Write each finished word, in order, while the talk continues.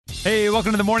Hey,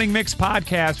 welcome to the Morning Mix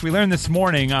podcast. We learned this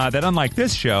morning that unlike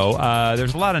this show,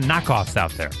 there's a lot of knockoffs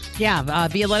out there. Yeah,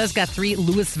 Violetta's got 3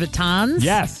 Louis Vuittons.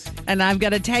 Yes. And I've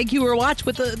got a Tag Heuer watch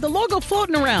with the logo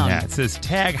floating around. Yeah, it says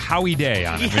Tag Howie Day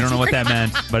on it. We don't know what that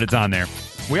meant, but it's on there.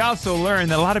 We also learned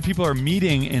that a lot of people are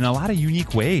meeting in a lot of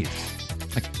unique ways.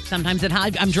 Sometimes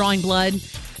I'm drawing blood.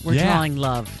 We're drawing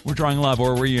love. We're drawing love,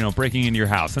 or we're, breaking into your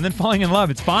house. And then falling in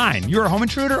love, it's fine. You're a home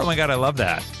intruder? Oh, my God, I love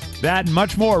that. That and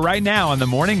much more right now on the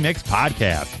Morning Mix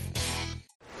podcast.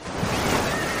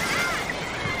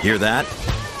 Hear that?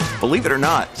 Believe it or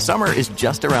not, summer is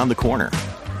just around the corner.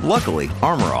 Luckily,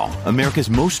 Armor All,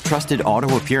 America's most trusted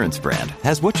auto appearance brand,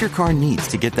 has what your car needs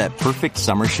to get that perfect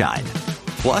summer shine.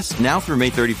 Plus, now through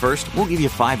May 31st, we'll give you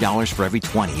 $5 for every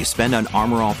 $20 you spend on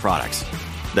Armor All products.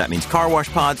 That means car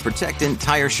wash pods, protectant,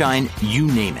 tire shine, you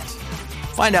name it.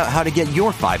 Find out how to get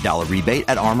your $5 rebate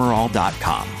at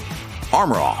armorall.com.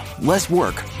 Armor All, less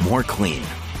work, more clean.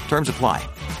 Terms apply.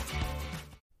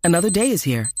 Another day is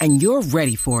here, and you're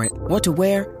ready for it. What to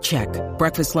wear? Check.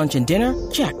 Breakfast, lunch, and dinner?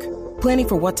 Check. Planning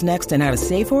for what's next and how to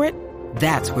save for it?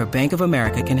 That's where Bank of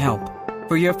America can help.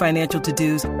 For your financial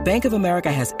to-dos, Bank of America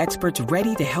has experts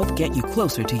ready to help get you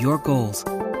closer to your goals.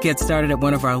 Get started at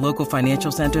one of our local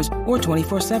financial centers or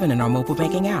 24/7 in our mobile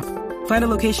banking app. Find a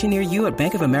location near you at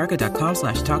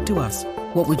bankofamerica.com/talktous.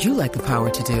 What would you like the power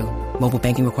to do? Mobile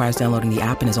banking requires downloading the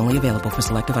app and is only available for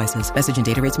select devices. Message and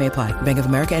data rates may apply. Bank of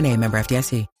America N.A., member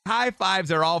FDIC. High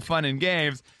fives are all fun and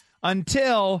games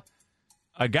until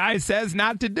a guy says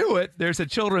not to do it. There's a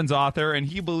children's author, and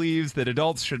he believes that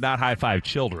adults should not high five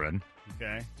children.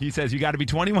 Okay. He says you got to be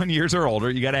 21 years or older,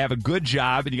 you got to have a good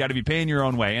job, and you got to be paying your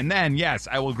own way. And then, yes,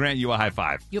 I will grant you a high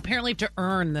five. You apparently have to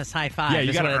earn this high five. Yeah,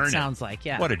 you got to earn it. Sounds like,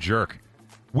 yeah. What a jerk.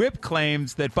 Whip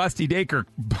claims that Busty Baker.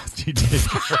 Busty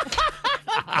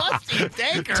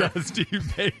Baker. Dusty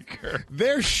Baker.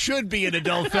 There should be an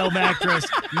adult film actress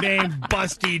named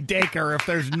Busty Baker if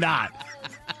there's not.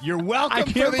 You're welcome I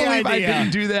can't for the believe idea. I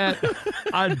didn't do that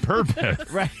on purpose.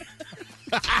 Right.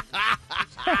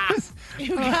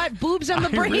 You got boobs on the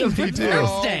brain really for do.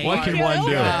 Thursday. What can one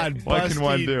do? God, What can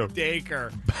one do?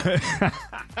 Baker.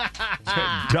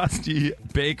 Dusty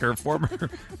Baker, former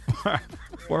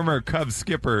Cubs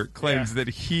skipper, claims that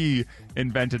he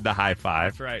invented the high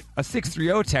five. That's right. A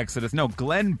 630 texted us. No,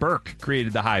 Glenn Burke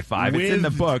created the high five. It's in the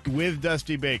book. With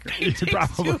Dusty Baker.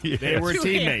 Probably They were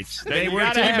teammates. They You were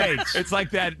gotta have- teammates. It's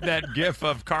like that gif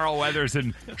of Carl Weathers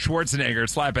and Schwarzenegger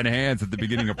slapping hands at the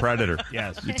beginning of Predator.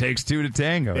 Yes. It takes two to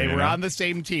tango. They you were know? on the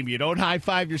same team. You don't high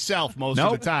five yourself most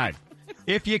Nope. of the time.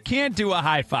 If you can't do a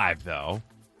high five, though,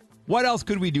 what else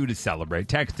could we do to celebrate?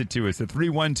 Text it to us at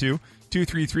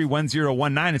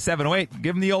 312-233-1019 at 708.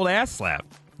 Give them the old ass slap.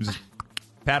 Just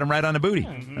pat them right on the booty.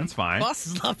 That's fine.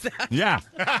 Bosses love that. Yeah.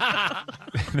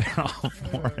 They're all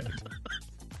for it.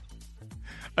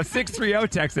 A 630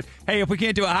 texted, hey, if we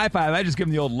can't do a high five, I just give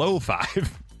them the old low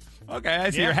five. Okay, I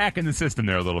see you're hacking the system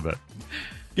there a little bit.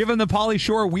 Give them the Pauly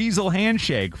Shore Weasel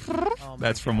handshake.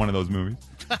 That's from one of those movies.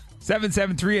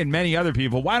 773 and many other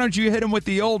people. Why don't you hit them with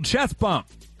the old chest bump?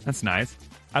 That's nice.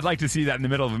 I'd like to see that in the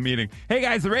middle of a meeting. Hey,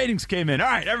 guys, the ratings came in. All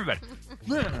right, everybody.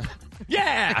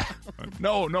 Yeah.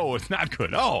 No, it's not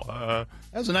good. That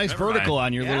was a nice Never vertical mind.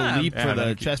 on your Yeah. little leap Yeah, for the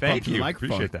thank you. chest Thank bump to the you.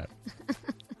 microphone. Appreciate that.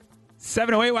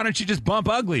 708, why don't you just bump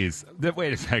uglies?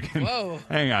 Wait a second. Whoa.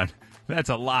 Hang on. That's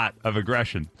a lot of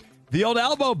aggression. The old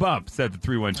elbow bump, said the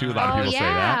 312. A lot of people say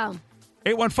that.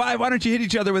 815, why don't you hit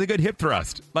each other with a good hip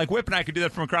thrust? Like Whip and I could do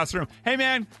that from across the room. Hey,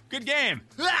 man, good game.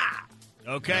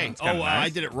 Okay. That's kinda nice. I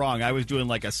did it wrong. I was doing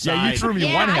like a side. Yeah, you threw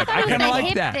me one hip. I kind of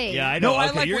like that. thing. Yeah, I know. No, I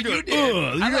Okay, like you're what you doing- did. Ugh, I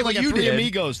you're like doing what like you a Three did.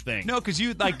 Amigos thing. No, because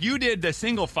you did the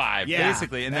single five, Yeah,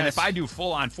 basically. And then if that's- I do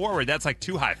full on forward, that's like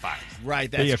two high fives.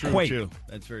 Right, They that's true, equate. too.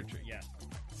 That's very true, yeah.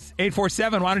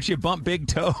 847, why don't you bump big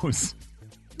toes?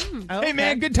 Hey,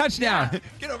 man, good touchdown.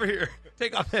 Get over here.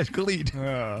 Take off that cleat.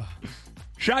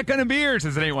 Shotgun and beers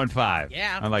is an 815.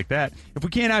 Yeah. I like that. If we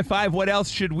can't high five, what else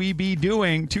should we be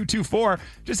doing? 224,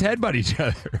 just headbutt each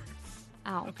other.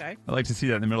 Ow. Okay. I like to see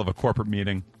that in the middle of a corporate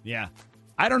meeting. Yeah.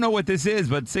 I don't know what this is,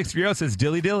 but 630 says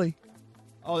dilly dilly.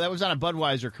 Oh, that was on a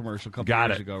Budweiser commercial a couple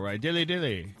Got years it. ago, right? Dilly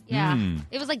dilly. Yeah. Hmm.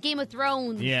 It was like Game of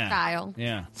Thrones Yeah. style.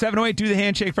 Yeah. 708, do the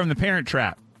handshake from the Parent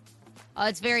Trap.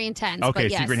 It's very intense. Okay,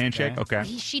 but yes. secret handshake. Okay.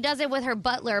 She does it with her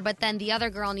butler, but then the other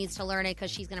girl needs to learn it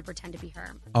because she's going to pretend to be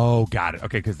her. Oh, got it.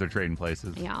 Okay, because they're trading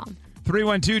places. Yeah.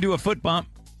 312, do a foot bump.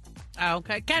 Oh,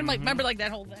 okay. Kind of like, remember like that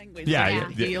whole thing? With Yeah,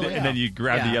 Yeah. and then you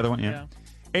grab the other one. Yeah.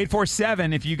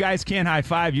 847, if you guys can't high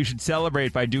five, you should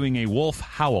celebrate by doing a wolf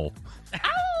howl.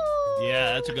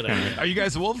 Yeah, that's a good idea. Are you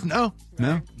guys wolves? No.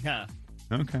 No. Yeah.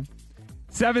 Okay.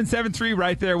 773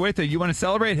 right there with you. You want to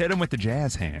celebrate? Hit them with the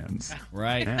jazz hands.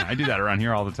 Right. Yeah, I do that around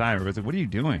here all the time. Everybody's like, what are you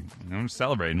doing? I'm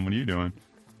celebrating. What are you doing?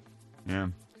 Yeah.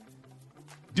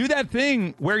 Do that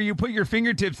thing where you put your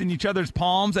fingertips in each other's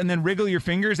palms and then wriggle your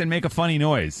fingers and make a funny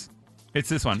noise. It's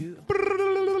this one.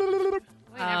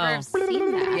 I never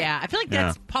seen that. Yeah, I feel like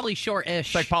that's probly short-ish.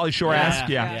 It's like Pauly Shore-esque.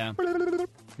 Yeah.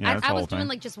 I that's the whole was doing thing.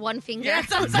 like just one finger. Yeah,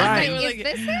 So I was right. like, is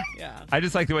this it? Yeah. I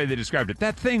just like the way they described it.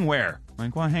 That thing where?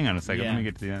 Like, well, hang on a second. Yeah. Let me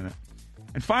get to the end of it.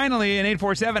 And finally, in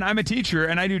 847, I'm a teacher,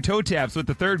 and I do toe taps with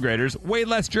the third graders. Way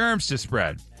less germs to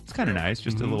spread. It's kind of nice,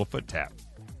 just a little foot tap.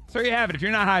 So there you have it. If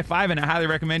you're not high-fiving, I highly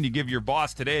recommend you give your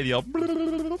boss today the old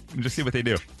and just see what they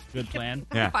do. Good plan.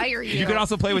 Yeah. Fire you. You can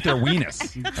also play with their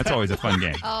weenus. That's always a fun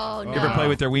game. Oh, no. You ever play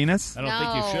with their weenus? I don't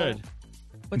think you should.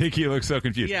 Nikki looks so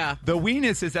confused. Yeah. The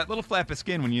weenus is that little flap of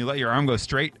skin when you let your arm go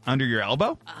straight under your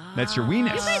elbow. That's your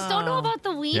weenus. You guys don't know about the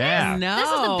weenus? Yeah. No. This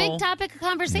was a big topic of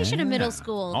conversation in middle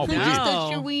school. Oh, Who please. just No.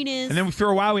 touched your weenus? And then for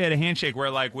a while we had a handshake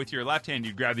where, like, with your left hand,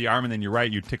 you'd grab the arm, and then your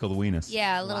right, you'd tickle the weenus.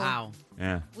 yeah, a little Wow.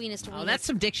 Yeah. weenus to weenus. Oh, that's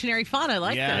some dictionary fun. I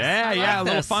like Yeah. this. Yeah, I yeah. like A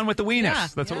little this. fun with the weenus. Yeah,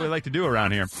 That's what yeah. we like to do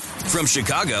around here. From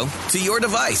Chicago to your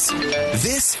device,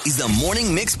 this is the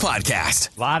Morning Mix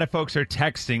Podcast. A lot of folks are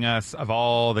texting us of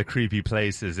all the creepy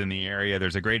places in the area.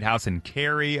 There's a great house in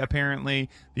Cary, apparently.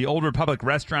 The Old Republic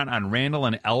restaurant on Randall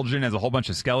and Elgin has a whole bunch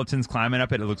of skeletons climbing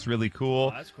up it. It looks really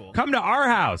cool. Oh, that's cool. Come to our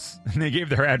house. And they gave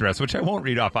their address, which I won't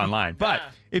read off online. But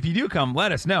if you do come,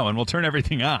 let us know, and we'll turn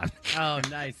everything on. Oh,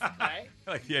 nice. I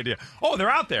like the idea. Oh, they're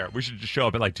out there. We should just show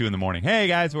up at like 2 in the morning. Hey,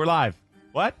 guys, we're live.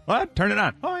 What? Turn it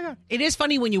on. Oh, my God. It is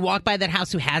funny when you walk by that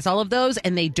house who has all of those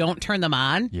and they don't turn them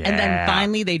on. Yeah. And then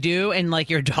finally they do. And like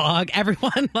your dog,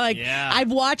 everyone, like, Yeah. I've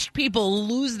watched people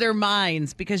lose their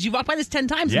minds because you walk by this 10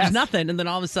 times and Yes. there's nothing. And then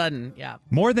all of a sudden, yeah.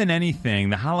 More than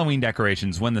anything, the Halloween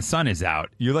decorations, when the sun is out,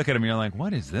 you look at them and you're like,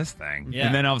 what is this thing? Yeah.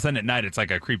 And then all of a sudden at night, it's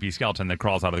like a creepy skeleton that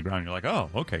crawls out of the ground. You're like, oh,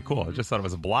 okay, cool. I just thought it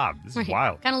was a blob. This is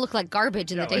wild. Kind of look like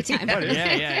garbage in the daytime.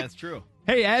 Yeah, that's true.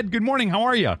 Hey, Ed, good morning. How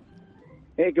are you?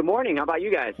 Hey, good morning. How about you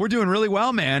guys? We're doing really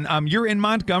well, man. You're in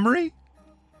Montgomery?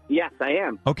 Yes, I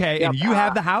am. Okay, Yep, and you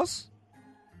have the house?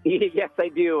 Yes, I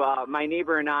do. My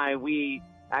neighbor and I, we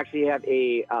actually have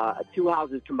two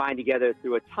houses combined together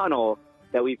through a tunnel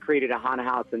that we've created a haunted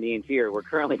house in the interior. We're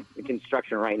currently in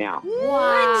construction right now.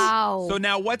 Wow. So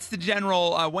now what's the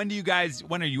general, when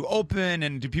are you open,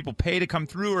 and do people pay to come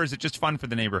through, or is it just fun for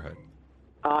the neighborhood?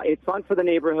 It's fun for the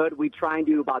neighborhood. We try and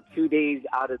do about 2 days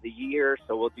out of the year.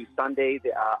 So we'll do Sunday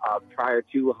prior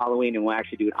to Halloween, and we'll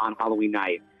actually do it on Halloween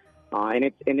night. And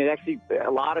it actually,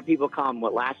 a lot of people come.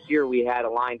 Last year we had a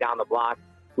line down the block.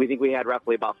 We think we had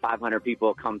roughly about 500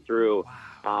 people come through.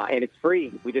 And it's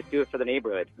free. We just do it for the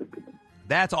neighborhood.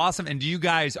 That's awesome. And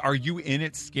are you in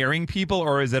it scaring people,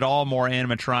 or is it all more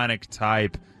animatronic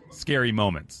type scary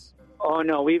moments? Oh,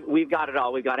 no, we've got it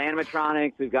all. We've got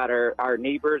animatronics. We've got our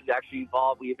neighbors actually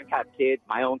involved. We even have kids,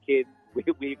 my own kids.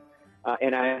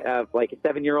 And I have like a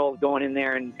 7-year-old going in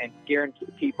there and scaring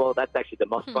people. That's actually the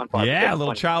most fun part. Yeah, It's a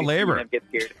little fun child to see labor. them get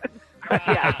scared.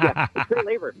 yeah, it's great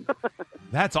labor.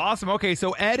 That's awesome. Okay,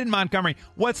 so Ed in Montgomery,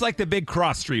 what's like the big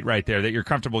cross street right there that you're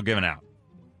comfortable giving out?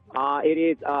 It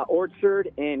is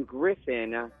Orchard and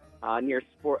Griffin near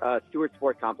Stewart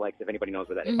Sport Complex, if anybody knows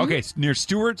where that is. Okay, near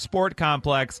Stewart Sport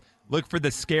Complex. Look for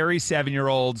the scary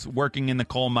 7-year-olds working in the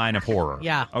coal mine of horror.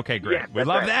 Yeah. Okay, great. Yeah, we that's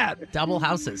love right. that. Double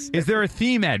houses. Is there a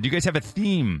theme, Ed? Do you guys have a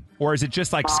theme? Or is it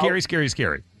just like scary?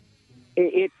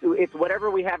 It's whatever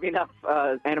we have enough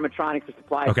animatronics or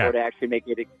supplies Okay. for to actually make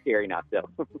it scary enough. So.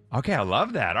 Okay, I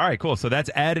love that. All right, cool. So that's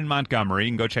Ed in Montgomery. You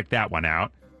can go check that one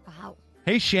out. Wow.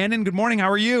 Hey, Shannon, good morning. How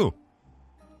are you?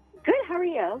 Good, how are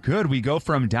you? Good. We go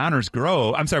from we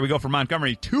go from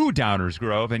Montgomery to Downers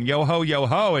Grove, and yo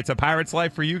ho, it's a pirate's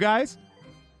life for you guys?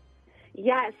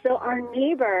 Yeah, so our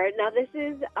neighbor, now this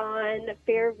is on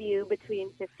Fairview between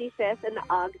 55th and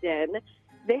Ogden.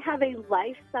 They have a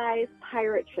life-size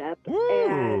pirate ship,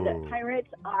 and pirates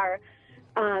are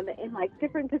in like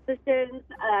different positions,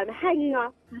 hanging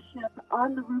off the ship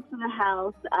on the roof of the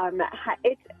house.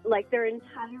 It's like their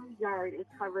entire yard is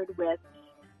covered with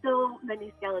so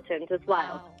many skeletons. It's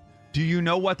wild. Do you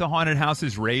know what the haunted house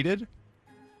is rated?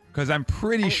 Because I'm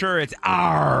pretty sure it's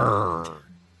R.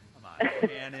 Come on,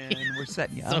 Shannon. We're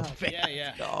setting you up.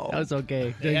 Yeah. That was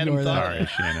okay. They hadn't Ignore that. thought.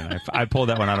 Sorry, Shannon. I pulled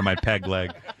that one out of my peg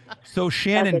leg. So,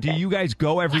 Shannon, do you guys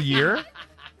go every year?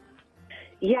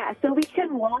 Yeah, so we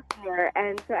can walk there,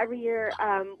 and so every year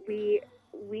we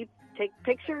take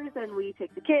pictures and we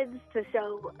take the kids to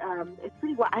show. It's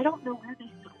pretty wild. I don't know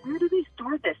where do they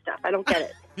store this stuff? I don't get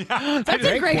it. Yeah, That's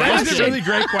a great That's a question. really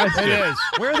great question. It is.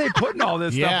 Where are they putting all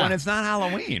this stuff Yeah. when it's not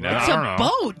Halloween? It's I don't a know.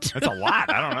 boat. That's a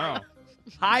lot. I don't know.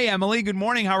 Hi, Emily. Good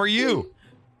morning. How are you?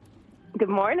 Good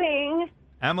morning.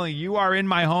 Emily, you are in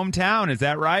my hometown. Is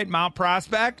that right? Mount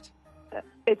Prospect?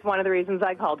 It's one of the reasons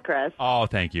I called Chris. Oh,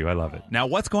 thank you. I love it. Now,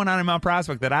 what's going on in Mount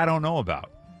Prospect that I don't know about?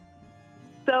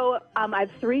 So I have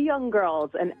 3 young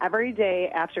girls, and every day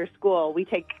after school, we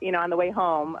take, on the way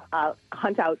home,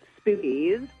 hunt out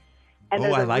spookies. And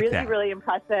there's I a like really, that. really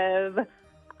impressive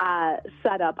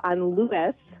setup on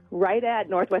Lewis, right at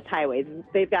Northwest Highways.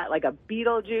 They've got like a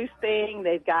Beetlejuice thing.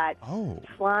 They've got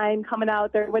slime coming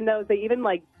out their windows. They even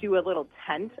do a little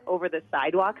tent over the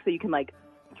sidewalk so you can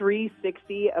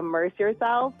 360 immerse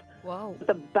yourself. Whoa.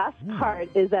 The best part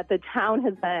is that the town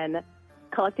has been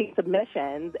collecting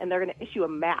submissions, and they're going to issue a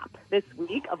map this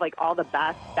week of all the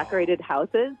best decorated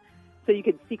houses so you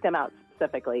could seek them out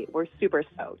specifically. We're super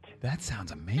stoked. That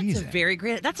sounds amazing.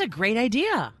 That's a great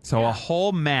idea. So a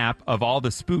whole map of all the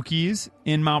spookies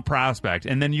in Mount Prospect,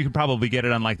 and then you can probably get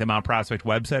it on the Mount Prospect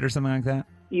website or something like that.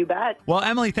 You bet. Well,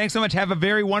 Emily, thanks so much. Have a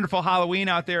very wonderful Halloween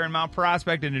out there in Mount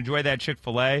Prospect and enjoy that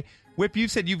Chick-fil-A. Whip, you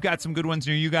said you've got some good ones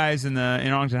near you guys in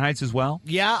Arlington Heights as well?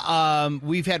 Yeah,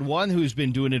 we've had one who's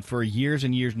been doing it for years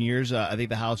and years and years. I think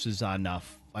the house is on,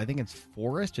 I think it's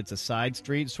Forest. It's a side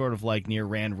street, sort of near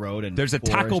Rand Road. And there's a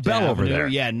Forest Taco Bell over Avenue. there.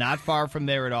 Yeah, not far from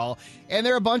there at all. And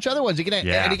there are a bunch of other ones.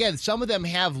 And again, some of them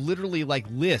have literally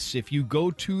lists. If you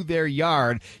go to their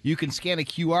yard, you can scan a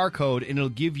QR code, and it'll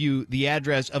give you the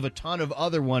address of a ton of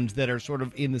other ones that are sort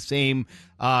of in the same,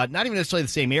 not even necessarily the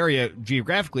same area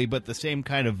geographically, but the same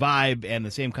kind of vibe and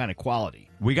the same kind of quality.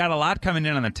 We got a lot coming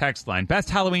in on the text line.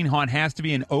 Best Halloween haunt has to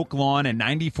be in Oak Lawn and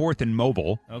 94th and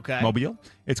Mobile. Okay. Mobile.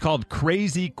 It's called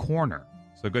Crazy Corner.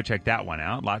 So go check that one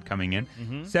out. A lot coming in.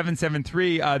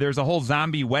 773, there's a whole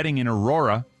zombie wedding in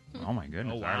Aurora. Oh, my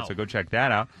goodness. Oh, wow. All right, so go check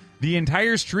that out. The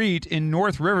entire street in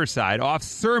North Riverside off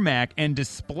Cermak and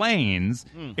Desplaines.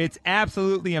 It's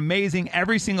absolutely amazing.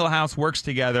 Every single house works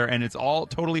together, and it's all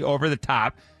totally over the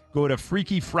top. Go to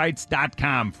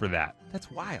freakyfrights.com for that.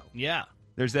 That's wild. Yeah.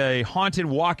 There's a haunted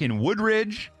walk in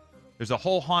Woodridge. There's a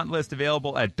whole haunt list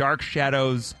available at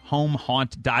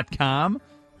darkshadowshomehaunt.com.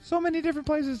 So many different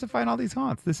places to find all these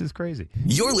haunts. This is crazy.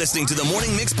 You're listening to the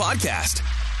Morning Mix podcast.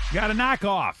 Got a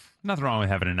knockoff. Nothing wrong with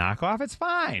having a knockoff. It's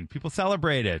fine. People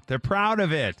celebrate it. They're proud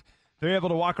of it. They're able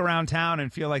to walk around town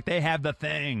and feel like they have the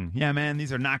thing. Yeah, man,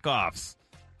 these are knockoffs.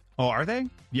 Oh, are they?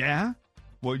 Yeah?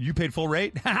 Well, you paid full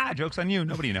rate? Ha, joke's on you.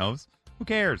 Nobody knows. Who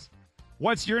cares?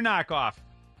 What's your knockoff?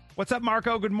 What's up,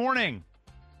 Marco? Good morning.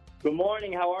 Good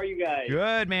morning. How are you guys?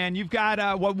 Good, man. You've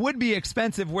got what would be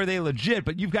expensive were they legit,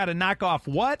 but you've got a knockoff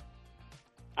what?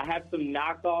 I have some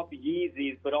knockoff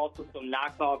Yeezys, but also some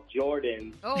knockoff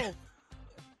Jordans. Oh.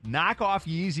 Knockoff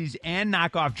Yeezys and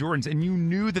knockoff Jordans, and you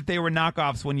knew that they were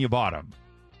knockoffs when you bought them.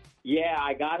 Yeah,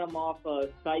 I got them off a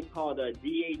site called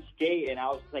DHgate, and I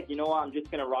was like, you know what? I'm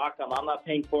just going to rock them. I'm not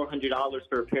paying $400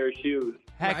 for a pair of shoes.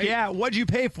 Heck yeah. What'd you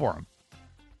pay for them?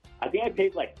 I think I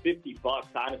paid $50,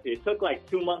 honestly. It took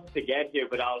 2 months to get here,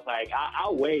 but I was like,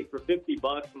 I'll wait for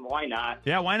 $50. Why not?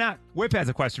 Yeah, why not? Whip has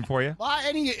a question for you. Well,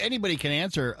 anybody can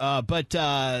answer, but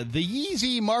the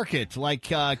Yeezy market,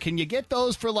 can you get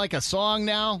those for a song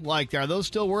now? Are those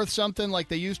still worth something like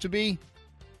they used to be?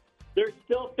 There's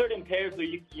still certain pairs where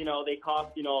they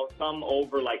cost some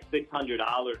over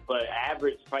 $600, but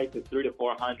average price is $300 to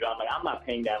 $400. I'm like, I'm not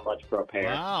paying that much for a pair.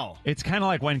 Wow. It's kind of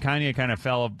like when Kanye kind of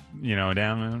fell,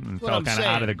 down and fell kind of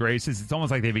out of the graces. It's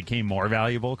almost like they became more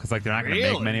valuable because they're not going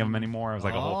to make many of them anymore. It was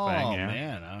a whole thing. Yeah.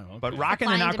 Man. Okay. But rocking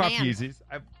the knockoff demand. Yeezys.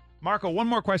 Marco, one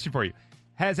more question for you.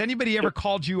 Has anybody ever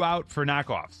called you out for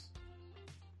knockoffs?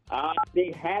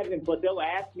 They haven't, but they'll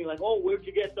ask me oh, where'd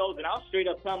you get those? And I'll straight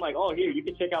up tell them oh, here, you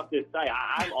can check out this site.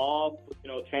 I'm all,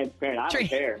 transparent. I don't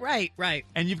care. Right.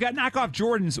 And you've got knockoff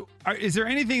Jordans. Is there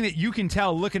anything that you can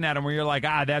tell looking at them where you're like,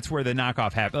 that's where the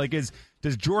knockoff happened?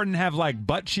 Does Jordan have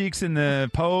butt cheeks in the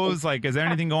pose? Is there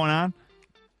anything going on?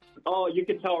 Oh, you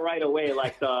can tell right away.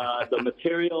 The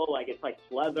material, it's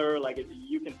leather.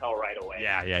 You can tell right away.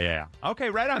 Yeah. Okay,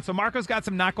 right on. So Marco's got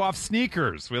some knockoff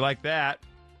sneakers. We like that.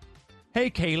 Hey,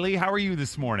 Kaylee, how are you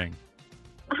this morning?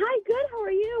 Hi, good. How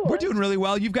are you? We're doing really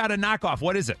well. You've got a knockoff.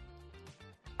 What is it?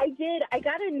 I did. I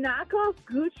got a knockoff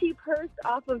Gucci purse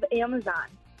off of Amazon.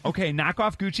 Okay,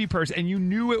 knockoff Gucci purse. And you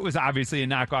knew it was obviously a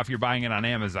knockoff. You're buying it on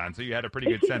Amazon, so you had a pretty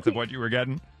good sense of what you were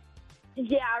getting.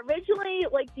 Yeah, originally,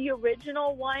 the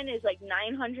original one is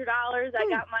 $900. I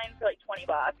got mine for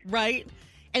 $20. Right.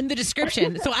 And the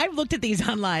description. So I've looked at these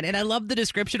online, and I love the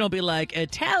description. Will be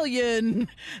Italian.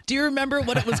 Do you remember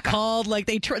what it was called?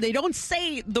 They don't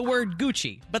say the word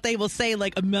Gucci, but they will say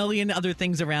a million other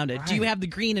things around it. Right. Do you have the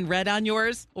green and red on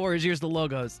yours, or is yours the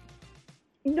logos?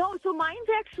 No, so mine's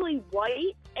actually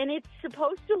white, and it's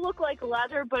supposed to look like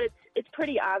leather, but it's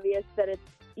pretty obvious that it's,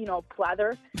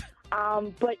 pleather.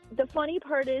 But the funny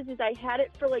part is I had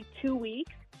it for like 2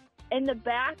 weeks, and the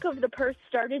back of the purse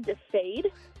started to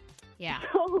fade. Yeah.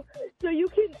 So you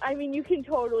can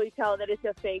totally tell that it's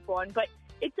a fake one. But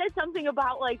it said something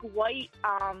about like white,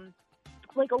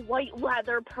 like a white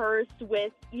leather purse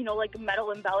with, like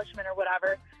metal embellishment or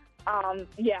whatever.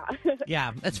 Yeah.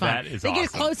 Yeah, that's fine. That is they get as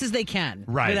awesome. close as they can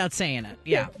Right. without saying it.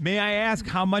 Yeah. May I ask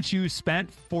how much you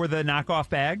spent for the knockoff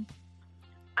bag?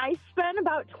 I spent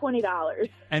about $20.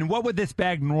 And what would this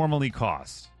bag normally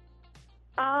cost?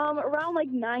 Around like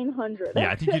 $900.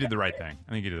 Yeah, I think you did the right thing.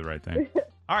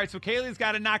 All right, so Kaylee's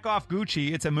got a knockoff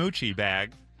Gucci. It's a Moochie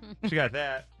bag. She got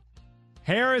that.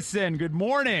 Harrison, good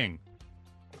morning.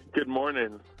 Good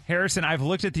morning. Harrison, I've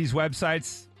looked at these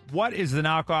websites. What is the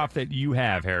knockoff that you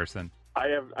have, Harrison? I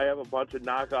have a bunch of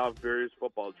knockoff Bears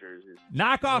football jerseys.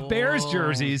 Knockoff Bears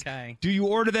jerseys. Okay. Do you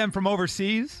order them from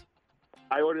overseas?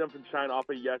 I ordered them from China off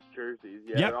of Yes Jerseys.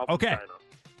 Yeah, Yep, they're all from okay. China.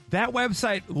 That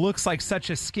website looks like such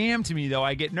a scam to me, though.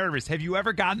 I get nervous. Have you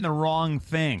ever gotten the wrong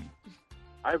thing?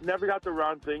 I've never got the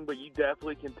wrong thing, but you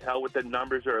definitely can tell with the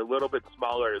numbers are a little bit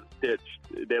smaller and stitched.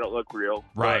 They don't look real.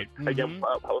 Right. But, again,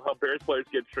 how Bears players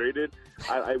get traded,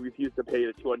 I refuse to pay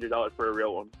the $200 for a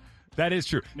real one. That is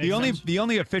true. The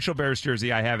only official Bears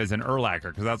jersey I have is an Urlacher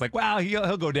because I was like, well,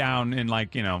 he'll go down in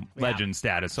legend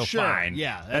status, so Sure. fine.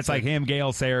 Yeah, that's like him,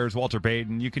 Gale Sayers, Walter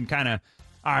Payton. You can kind of,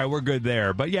 all right, we're good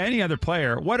there. But yeah, any other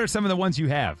player. What are some of the ones you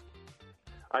have?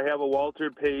 I have a Walter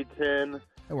Payton.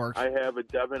 It works. I have a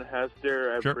Devin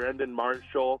Hester, I have Brandon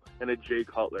Marshall, and a Jay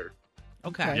Cutler.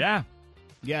 Okay. Yeah.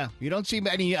 Yeah, you don't see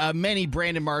many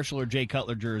Brandon Marshall or Jay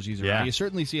Cutler jerseys around. Yeah. You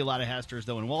certainly see a lot of Hesters,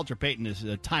 though, and Walter Payton is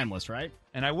timeless, right?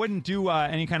 And I wouldn't do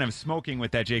any kind of smoking with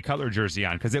that Jay Cutler jersey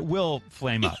on because it will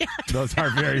flame up. Those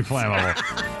are very flammable.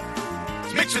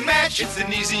 Mix and match, it's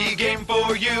an easy game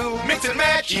for you. Mix and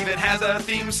match even has a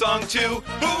theme song too.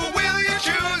 Who will you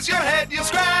choose? Your head you'll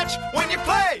scratch when you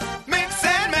play Mix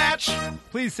and Match.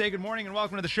 Please say good morning and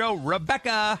welcome to the show,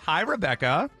 Rebecca. Hi,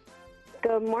 Rebecca.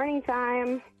 Good morning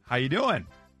time. How you doing?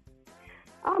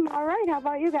 I'm all right. How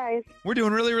about you guys? We're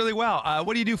doing really, really well.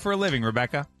 What do you do for a living,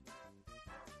 Rebecca?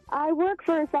 I work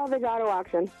for a salvage auto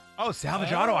auction. Oh,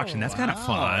 salvage auto auction. That's kind of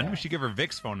fun. We should give her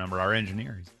Vic's phone number, our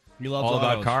engineer. He loves all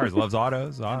about autos. cars, loves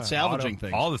autos, And salvaging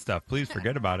things. all the stuff. Please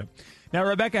forget about it. Now,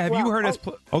 Rebecca, have you heard us?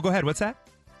 Go ahead. What's that?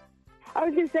 I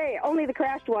was going to say, only the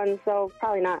crashed ones, so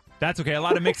probably not. That's okay. A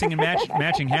lot of mixing and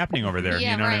matching happening over there.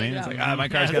 Yeah, you know what I right. mean? It's Yeah. like, my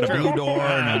car's got a blue door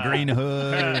and a green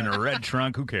hood and a red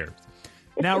trunk. Who cares?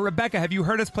 Now, Rebecca, have you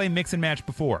heard us play mix and match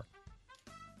before?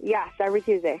 Yes, every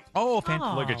Tuesday. Oh,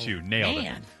 fantastic. Look at you. Nailed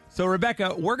it. So,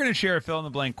 Rebecca, we're going to share a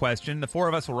fill-in-the-blank question. The four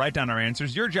of us will write down our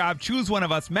answers. Your job, choose one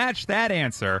of us, match that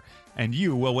answer, and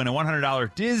you will win a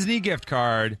 $100 Disney gift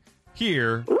card.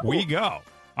 Here we go.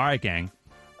 All right, gang.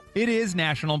 It is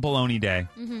National Bologna Day.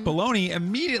 Bologna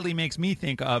immediately makes me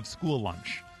think of school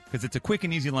lunch because it's a quick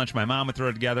and easy lunch my mom would throw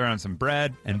together on some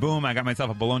bread, and boom, I got myself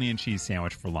a bologna and cheese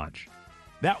sandwich for lunch.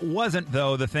 That wasn't,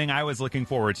 though, the thing I was looking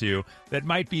forward to that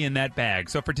might be in that bag.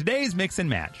 So for today's mix and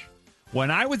match,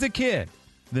 when I was a kid,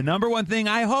 the number one thing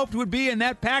I hoped would be in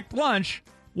that packed lunch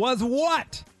was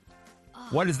what?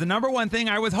 What is the number one thing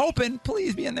I was hoping?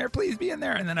 Please be in there, please be in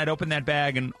there. And then I'd open that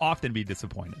bag and often be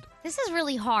disappointed. This is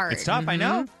really hard. It's tough, I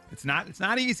know. It's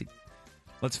not easy.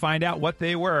 Let's find out what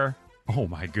they were. Oh,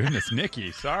 my goodness,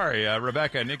 Nikki. Sorry,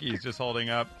 Rebecca. Nikki's just holding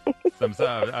up some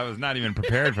stuff. I was not even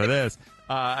prepared for this.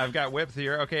 I've got whips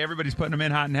here. Okay, everybody's putting them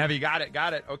in hot and heavy. Got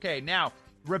it. Okay, now,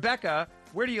 Rebecca,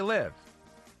 where do you live?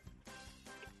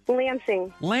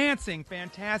 Lansing. Lansing,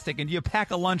 fantastic. And do you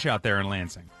pack a lunch out there in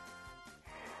Lansing?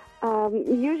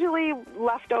 Usually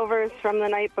leftovers from the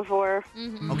night before.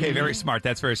 Okay, very smart.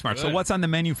 That's very smart. So what's on the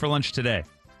menu for lunch today?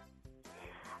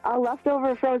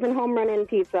 Leftover frozen home run in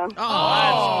pizza.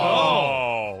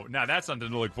 Oh, now that's something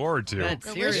to look forward to.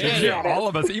 That's serious. Yeah, all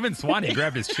of us, even Swanee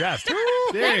grabbed his chest.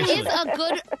 That is a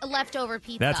good leftover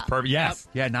pizza. That's perfect. Yes.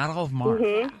 Yeah, not all of them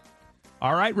are.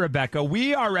 All right, Rebecca,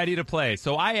 we are ready to play.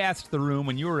 So I asked the room,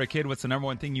 when you were a kid, what's the number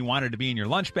one thing you wanted to be in your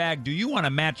lunch bag? Do you want to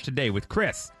match today with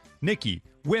Chris, Nikki,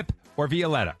 Whip, or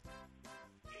Violetta?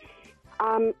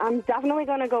 I'm definitely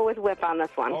going to go with Whip on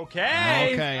this one.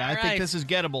 Okay. Okay, I think this is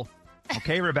gettable.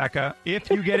 Okay, Rebecca,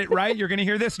 if you get it right, you're going to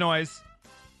hear this noise.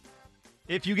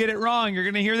 If you get it wrong, you're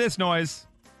going to hear this noise.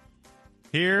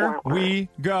 Here we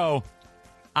go.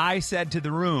 I said to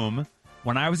the room,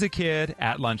 when I was a kid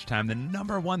at lunchtime, the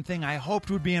number one thing I hoped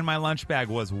would be in my lunch bag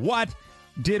was, what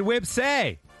did Whip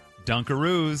say?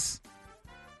 Dunkaroos,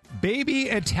 baby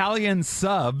Italian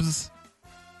subs,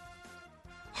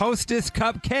 Hostess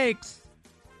cupcakes,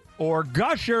 or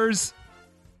Gushers.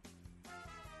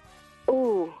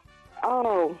 Ooh,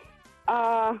 Oh,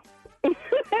 I'm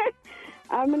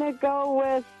going to go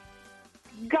with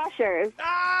Gushers. Oh,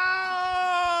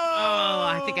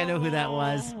 I think I know who that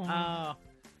was. Oh.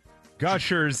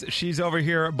 Gushers, she's over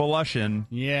here blushing.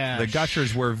 Yeah. The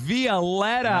Gushers were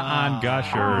Violetta on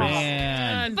Gushers.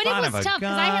 Man. But it was tough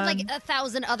because I had like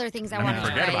 1,000 other things I wanted to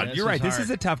forget write. about it. You're right. This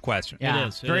is a tough question. Yeah. It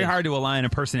is. It's very hard to align a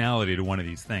personality to one of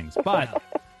these things. But,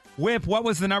 Whip, what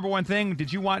was the number one thing?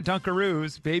 Did you want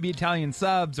Dunkaroos, baby Italian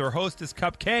subs, or Hostess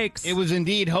cupcakes? It was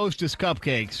indeed Hostess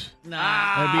cupcakes. Nah.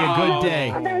 That'd be a good day.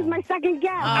 That was my second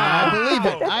guess. I believe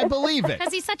it. I believe it.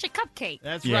 Because he's such a cupcake.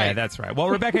 That's Yeah, right. that's right. Well,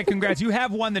 Rebecca, congrats. You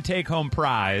have won the take-home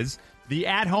prize, the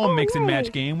at-home mix and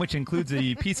match game, which includes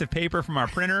a piece of paper from our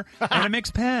printer and a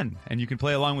mixed pen. And you can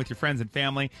play along with your friends and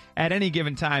family at any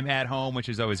given time at home, which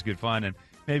is always good fun. And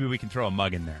maybe we can throw a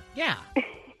mug in there. Yeah.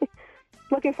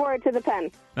 Looking forward to the pen.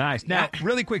 Nice. Now,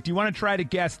 really quick, do you want to try to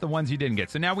guess the ones you didn't get?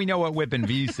 So now we know what Whip and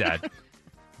V said.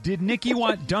 Did Nikki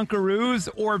want Dunkaroos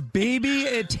or baby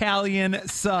Italian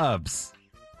subs?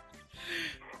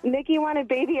 Nikki wanted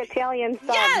baby Italian subs.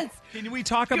 Yes. Can we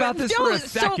talk about this for a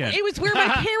second? So it was where my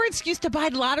parents used to buy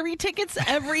lottery tickets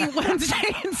every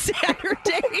Wednesday and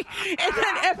Saturday. And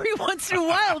then every once in a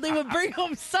while, they would bring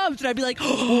home subs. And I'd be like,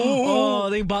 oh,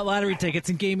 they bought lottery tickets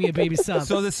and gave me a baby sub.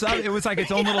 So the sub, it was like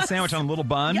its own little sandwich on a little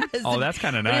bun? Yes. Oh, that's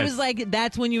kind of And nice. it was like,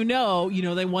 that's when you know,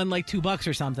 they won like $2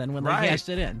 or something when they Right. cashed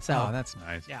it in. So Oh, that's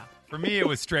nice. yeah. For me, it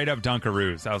was straight up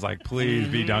Dunkaroos. I was like, please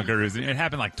be Dunkaroos. And it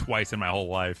happened like twice in my whole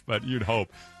life, but you'd hope.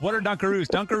 What are Dunkaroos?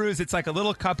 Dunkaroos, it's like a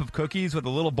little cup of cookies with a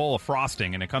little bowl of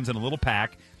frosting, and it comes in a little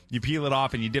pack. You peel it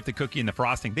off, and you dip the cookie in the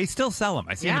frosting. They still sell them.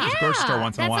 I see them at the grocery store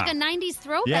once in a while. That's like a 90s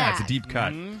throwback. Yeah, it's a deep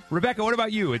cut. Rebecca, what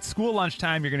about you? It's school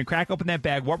lunchtime. You're going to crack open that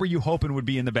bag. What were you hoping would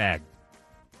be in the bag?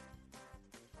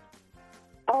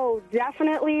 Oh,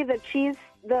 definitely the cheese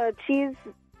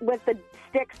with the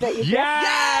sticks that you Yes!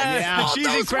 Yeah. The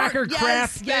cheesy those cracker were- yes,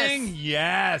 craft yes. thing.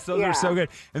 Yes, those Yeah. are so good.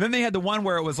 And then they had the one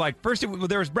where it was like, first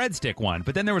there was breadstick one,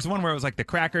 but then there was one where it was like the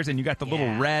crackers and you got the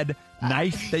little red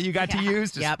knife that you got to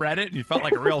use to spread it, and you felt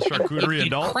like a real charcuterie You'd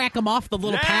adult. crack them off the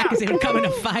little pack because they would come in a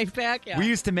 5-pack. Yeah. We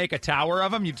used to make a tower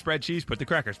of them. You'd spread cheese, put the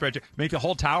crackers, make the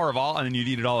whole tower of all, and then you'd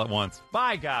eat it all at once.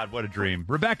 My God, what a dream.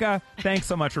 Rebecca, thanks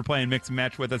so much for playing Mix and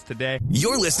Match with us today.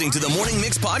 You're listening to the Morning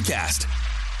Mix Podcast.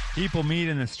 People meet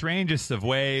in the strangest of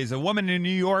ways. A woman in New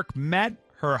York met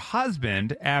her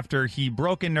husband after he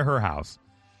broke into her house.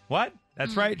 What?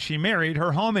 That's right. She married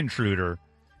her home intruder.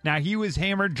 Now, he was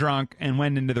hammered drunk and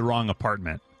went into the wrong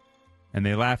apartment. And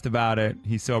they laughed about it.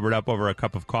 He sobered up over a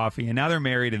cup of coffee. And now they're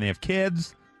married and they have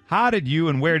kids. How did you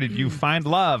and where did you find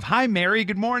love? Hi, Mary.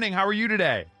 Good morning. How are you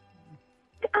today?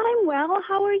 I'm well.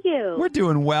 How are you? We're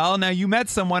doing well. Now, you met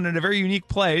someone in a very unique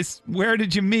place. Where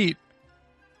did you meet?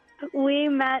 We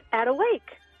met at a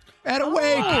wake. At a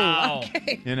wake. Wow.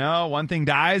 Okay. You know, one thing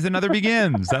dies, another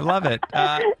begins. I love it.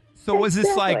 So was this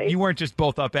like Exactly. you weren't just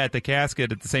both up at the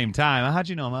casket at the same time? How'd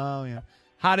you know? Oh, yeah.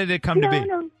 How did it come to be?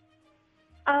 No.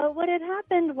 What had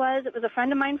happened was it was a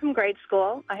friend of mine from grade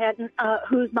school. I had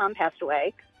whose mom passed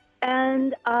away,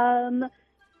 and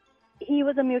he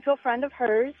was a mutual friend of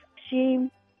hers. She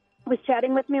was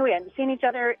chatting with me. We hadn't seen each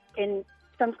other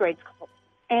since grade school,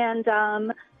 and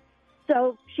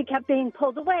so she kept being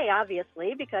pulled away,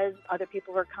 obviously, because other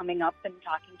people were coming up and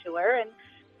talking to her. And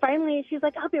finally, she's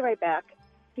like, "I'll be right back."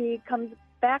 He comes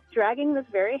back dragging this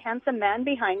very handsome man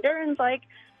behind her and is like,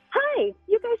 "Hi,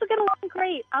 you guys will get along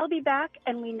great. I'll be back."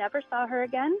 And we never saw her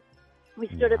again. We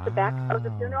stood at the back of the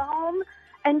funeral home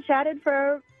and chatted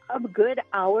for a good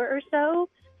hour or so.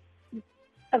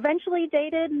 Eventually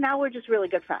dated. Now we're just really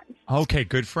good friends. Okay,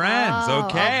 good friends. Oh,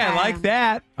 okay, I okay. like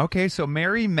that. Okay, so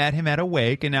Mary met him at a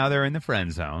wake, and now they're in the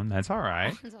friend zone. That's all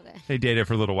right. It's okay. They dated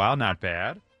for a little while. Not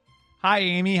bad. Hi,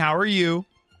 Amy. How are you?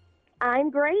 I'm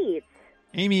great.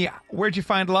 Amy, where'd you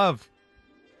find love?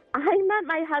 I met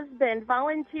my husband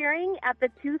volunteering at the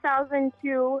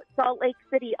 2002 Salt Lake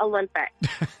City Olympics.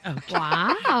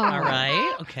 Wow. All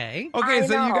right. Okay. Okay, I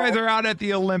so you know. guys are out at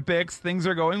the Olympics. Things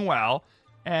are going well.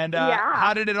 And Yeah.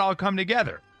 how did it all come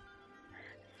together?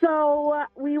 So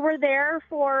we were there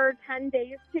for 10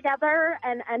 days together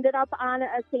and ended up on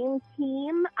a same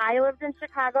team. I lived in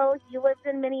Chicago. He lived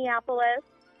in Minneapolis.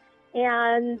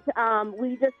 And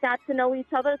we just got to know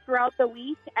each other throughout the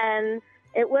week. And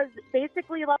it was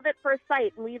basically love at first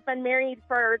sight. And we've been married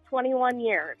for 21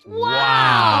 years.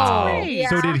 Wow. Yeah.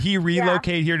 So did he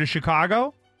relocate here to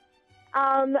Chicago?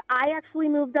 I actually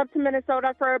moved up to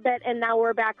Minnesota for a bit, and now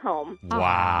we're back home.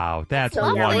 Wow, that's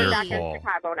So yeah, we're back in wonderful.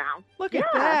 Chicago now. Look at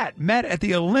that. Met at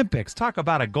the Olympics. Talk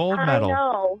about a gold medal. I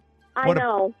know. I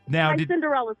know. Now, My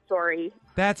Cinderella story.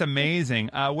 That's amazing.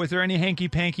 Was there any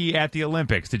hanky-panky at the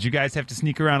Olympics? Did you guys have to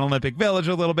sneak around Olympic Village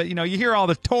a little bit? You know, you hear all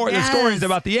the stories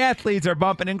about the athletes are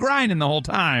bumping and grinding the whole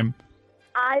time.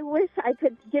 I wish I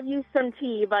could give you some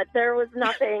tea, but there was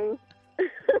nothing.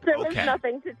 There was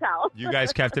nothing to tell. You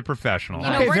guys kept it professional. You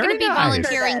know, we're going to be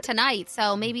volunteering tonight,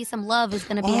 so maybe some love is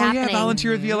going to be happening. Yeah,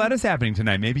 Volunteer with Violetta's happening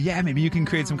tonight. Maybe you can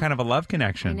create some kind of a love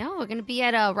connection. I know. We're going to be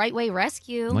at a Right Way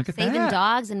Rescue, Look at saving that.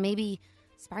 dogs and maybe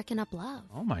sparking up love.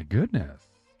 Oh, my goodness.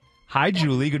 Hi,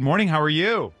 Julie. Good morning. How are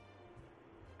you?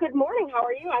 Good morning. How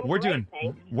are you?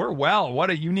 We're well. What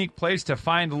a unique place to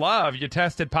find love. You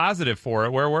tested positive for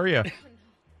it. Where were you?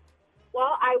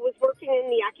 Well, I was working in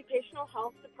the occupational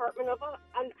health department of a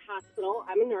hospital.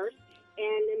 I'm a nurse, and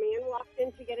a man walked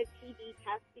in to get a TB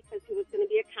test because he was going to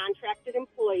be a contracted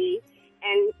employee.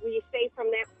 And we say from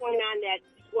that point on that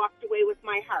he walked away with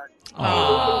my heart.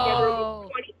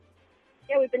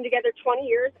 We've been together 20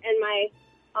 years, and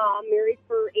married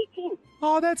for 18.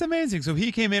 Oh, that's amazing. So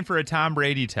he came in for a Tom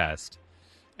Brady test,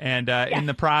 and in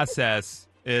the process,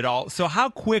 So how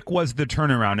quick was the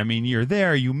turnaround? I mean, you're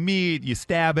there, you meet, you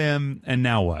stab him, and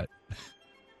now what?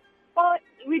 Well,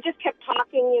 we just kept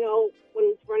talking, when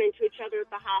we run into each other at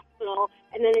the hospital,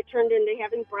 and then it turned into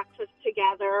having breakfast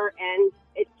together, and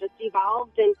it just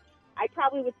evolved. And I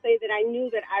probably would say that I knew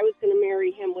that I was going to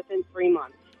marry him within 3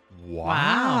 months.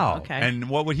 Wow. Okay. And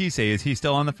what would he say? Is he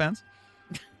still on the fence?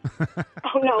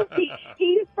 Oh, no.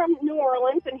 He's from New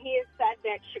Orleans, and he has said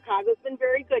that Chicago's been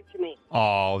very good to me.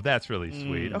 Oh, that's really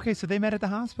sweet. Okay, so they met at the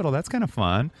hospital. That's kind of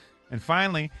fun. And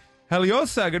finally,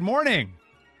 Heliosa, good morning.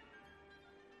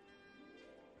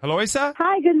 Heloisa?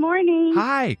 Hi, good morning.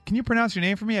 Hi. Can you pronounce your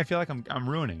name for me? I feel like I'm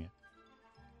ruining it.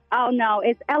 Oh, no,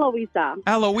 it's Eloisa.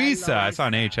 Eloisa. I saw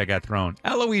an H. I got thrown.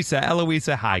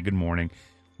 Eloisa, hi, good morning.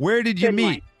 Where did you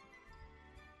meet?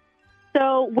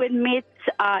 So we met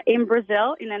in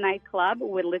Brazil in a nightclub.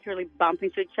 We literally bumped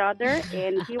into each other,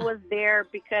 and he was there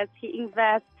because he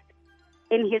invests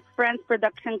in his friend's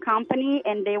production company,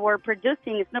 and they were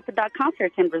producing Snoop Dogg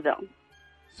concerts in Brazil.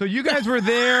 So you guys were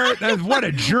there. What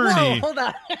a journey. Whoa, hold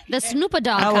on. The Snoop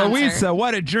Dogg Eloisa, concert.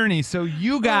 what a journey. So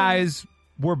you guys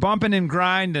were bumping and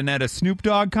grinding at a Snoop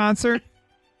Dogg concert?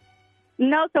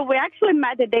 No, so we actually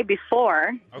met the day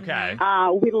before. Okay.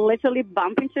 We literally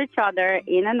bumped into each other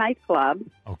in a nightclub.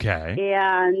 Okay.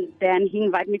 And then he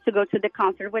invited me to go to the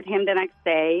concert with him the next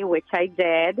day, which I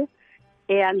did.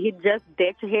 And he just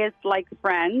ditched his,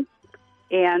 friends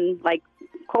and,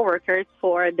 coworkers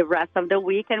for the rest of the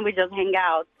week, and we just hang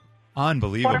out.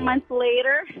 Unbelievable. 4 months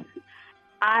later,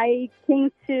 I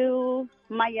came to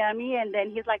Miami, and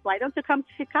then he's like, why don't you come to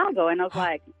Chicago? And I was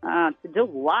like, to do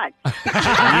what?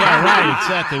 Yeah, right,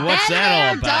 exactly. What's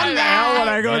that all about? Now when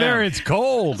I go there, it's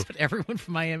cold. That's what everyone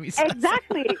from Miami says.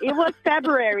 Exactly. It was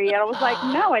February, and I was like,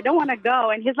 no, I don't want to go.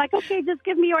 And he's like, okay, just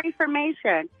give me your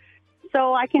information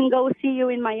so I can go see you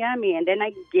in Miami. And then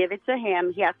I give it to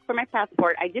him. He asked for my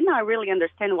passport. I did not really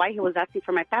understand why he was asking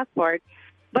for my passport,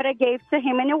 but I gave to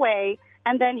him anyway.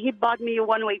 And then he bought me a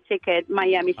one-way ticket,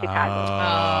 Miami, Chicago.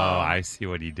 Oh, I see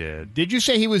what he did. Did you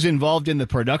say he was involved in the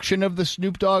production of the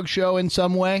Snoop Dogg show in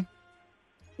some way?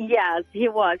 Yes, he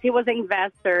was. He was an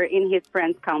investor in his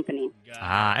friend's company.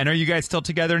 And are you guys still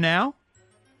together now?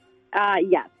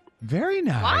 Yes. Very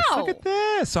nice. Wow. Look at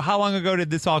this. So how long ago did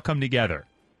this all come together?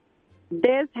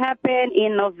 This happened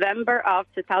in November of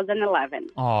 2011.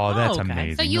 Oh, that's okay.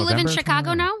 amazing. So you live in November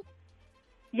Chicago now?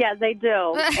 Yes, I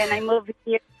do. And I moved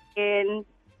here in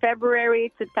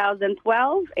February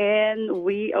 2012, and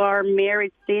we are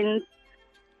married since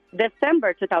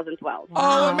December 2012.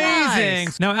 Oh, amazing.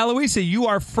 Nice. Now, Eloisa, you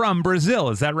are from Brazil,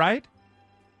 is that right?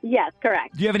 Yes,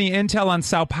 correct. Do you have any intel on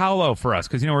Sao Paulo for us?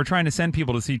 Because, we're trying to send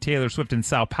people to see Taylor Swift in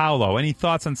Sao Paulo. Any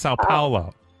thoughts on Sao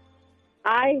Paulo?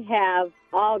 I have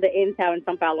all the intel in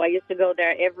São Paulo. I used to go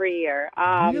there every year.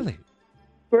 Really?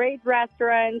 Great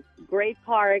restaurants, great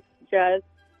parks, just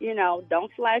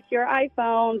don't flash your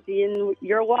iPhones in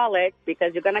your wallet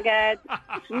because you're going to get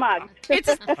mugged. It's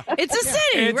a city, It's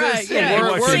a right? city. Yeah.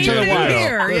 Word Same to the thing wise.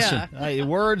 here, Listen, yeah.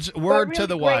 word But to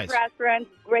the really wise. Great restaurants,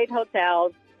 great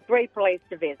hotels, great place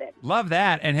to visit. Love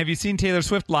that. And have you seen Taylor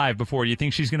Swift live before? Do you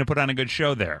think she's going to put on a good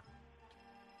show there?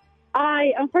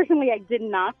 Unfortunately, I did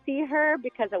not see her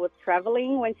because I was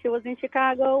traveling when she was in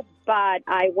Chicago, but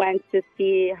I went to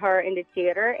see her in the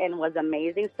theater and it was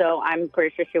amazing, so I'm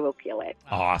pretty sure she will kill it.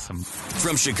 Awesome.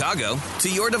 From Chicago to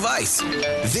your device,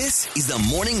 this is the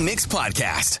Morning Mix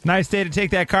Podcast. Nice day to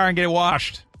take that car and get it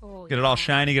washed. Get it all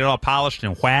shiny, get it all polished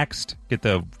and waxed. Get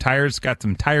the tires, got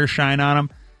some tire shine on them.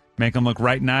 Make them look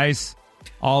right nice.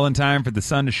 All in time for the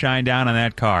sun to shine down on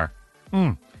that car.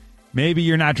 Maybe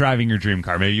you're not driving your dream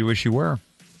car. Maybe you wish you were.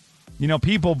 You know,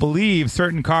 people believe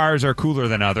certain cars are cooler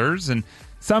than others, and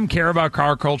some care about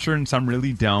car culture and some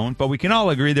really don't. But we can all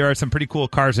agree there are some pretty cool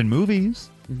cars in movies.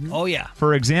 Mm-hmm. Oh, yeah.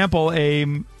 For example, a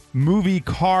movie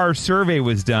car survey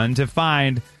was done to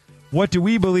find what do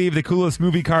we believe the coolest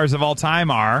movie cars of all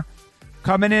time are.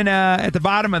 Coming in at the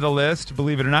bottom of the list,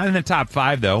 believe it or not, in the top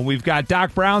 5, though, we've got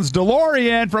Doc Brown's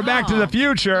DeLorean from Back to the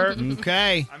Future.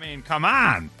 Okay. I mean, come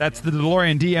on. That's the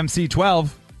DeLorean DMC-12.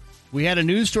 We had a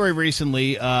news story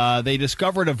recently. They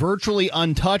discovered a virtually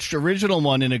untouched original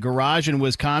one in a garage in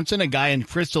Wisconsin. A guy in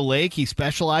Crystal Lake. He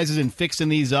specializes in fixing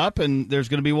these up, and there's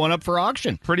going to be one up for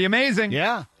auction. Pretty amazing.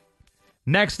 Yeah.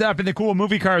 Next up in the cool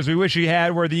movie cars we wish we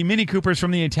had were the Mini Coopers from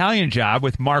The Italian Job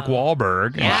with Mark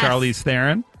Wahlberg and Charlize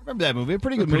Theron. Remember that movie?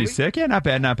 Pretty good Pretty movie. sick. Yeah, not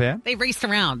bad, not bad. They raced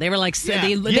around. They were like, Yeah.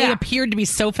 they appeared to be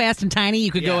so fast and tiny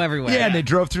you could go everywhere. Yeah, and they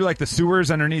drove through like the sewers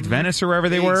underneath Venice or wherever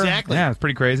they were. Exactly. Yeah, it's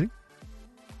pretty crazy.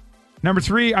 Number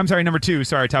 2.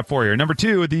 Sorry, top 4 here. Number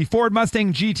 2, the Ford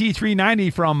Mustang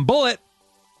GT390 from Bullitt.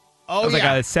 Oh, It was like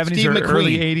a 70s Steve or McQueen.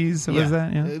 early 80s. What was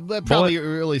that? Yeah. Probably Bullitt?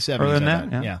 early 70s. Earlier than I that?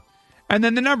 bet. Yeah. And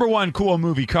then the number 1 cool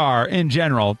movie car in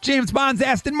general, James Bond's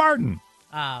Aston Martin.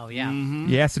 Oh, yeah. Mm-hmm.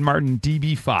 The Aston Martin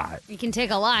DB5. You can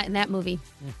take a lot in that movie.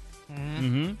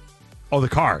 Mm-hmm. Oh, the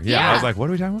car. Yeah. I was like, what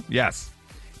are we talking about? Yes.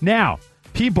 Now,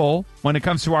 people, when it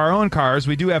comes to our own cars,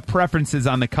 we do have preferences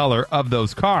on the color of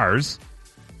those cars.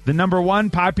 The number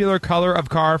 1 popular color of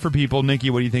car for people, Nikki,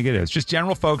 what do you think it is? Just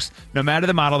general folks, no matter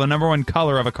the model, the number 1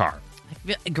 color of a car.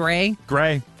 Gray.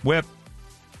 Gray. Whip.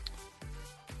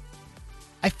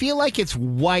 I feel like it's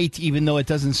white, even though it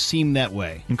doesn't seem that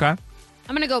way. Okay.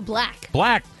 I'm going to go black.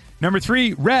 Black. Number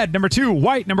 3, red. Number 2,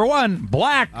 white. Number 1,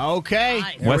 black. Okay.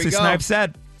 There Wesley we go. Snipes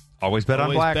said, always bet on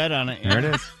Always black. bet on it. There it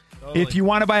is. If you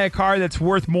want to buy a car that's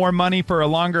worth more money for a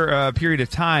longer period of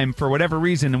time, for whatever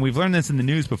reason, and we've learned this in the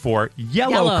news before,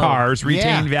 yellow cars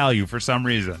retain value for some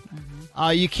reason.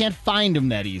 You can't find them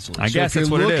that easily. I So guess if that's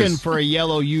you're what it looking is. for a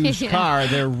yellow used Yeah. car,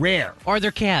 they're rare. Or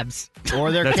they're cabs.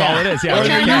 Or they're That's cabs. all it is, yeah. Or Or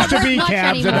there they're used to cabs. be Not much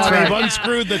cabs, and now anymore. they've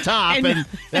unscrewed the top, and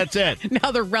that's it.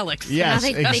 Now they're relics. Yes, Now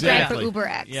they exactly. drive for Uber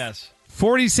X. Yes.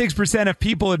 46% of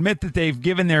people admit that they've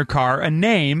given their car a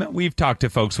name. We've talked to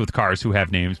folks with cars who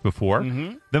have names before.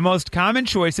 Mm-hmm. The most common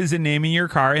choices in naming your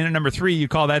car. In at number 3, you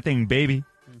call that thing Baby.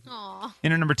 Aw.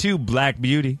 In at number 2, Black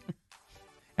Beauty.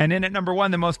 And in at number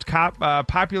 1, the most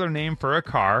popular name for a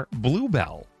car,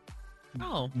 Bluebell.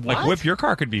 Oh, Like Whip, your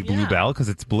car could be Bluebell because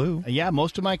it's blue. Yeah,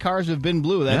 most of my cars have been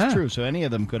blue. That's Yeah. true. So any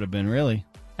of them could have been, really.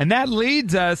 And that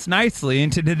leads us nicely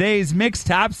into today's Mix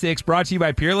Top 6, brought to you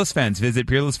by Peerless Fence. Visit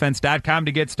peerlessfence.com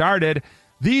to get started.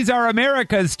 These are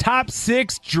America's top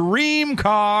 6 dream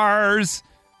cars.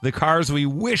 The cars we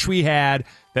wish we had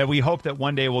that we hope that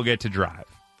one day we'll get to drive.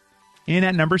 In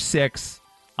at number 6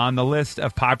 on the list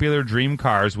of popular dream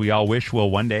cars we all wish we'll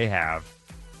one day have,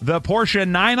 the Porsche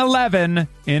 911,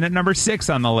 in at number 6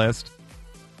 on the list.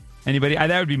 Anybody?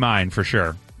 That would be mine for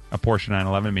sure. A Porsche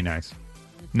 911 would be nice.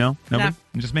 No? Nobody?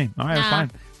 Just me. All right,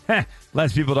 that's fine.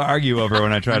 Less people to argue over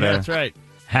when I try to That's right.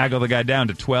 haggle the guy down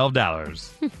to $12.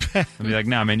 I'll be like,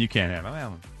 no, man, you can't have it.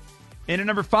 Well, in at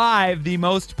number 5, the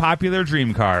most popular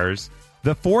dream cars,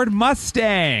 the Ford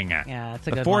Mustang. Yeah, that's a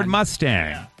the good Ford one.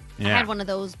 Mustang. I had one of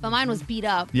those, but mine was beat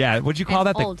up. Yeah, what'd you call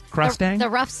and that? old. The Crustang? The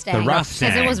rough stang. The rough stang.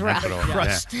 Because it was rough. That's what it was.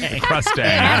 Crustang. Yeah. Crustang. It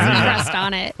has some crust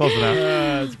on it. Close enough.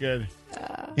 That's good.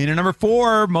 In at number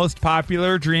 4, most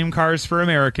popular dream cars for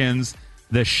Americans,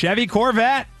 the Chevy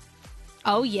Corvette.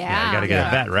 Oh, yeah. Yeah, you got to get a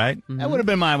vet, right? That would have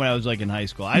been mine when I was like in high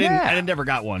school. I didn't never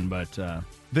got one, but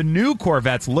The new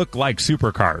Corvettes look like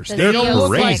supercars. The They're they don't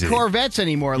look like crazy. Corvettes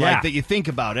anymore, Yeah. like that you think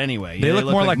about anyway. They look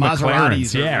more like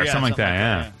Maseratis McLarens, or something like that.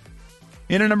 Yeah.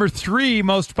 In at number 3,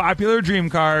 most popular dream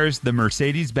cars, the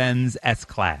Mercedes-Benz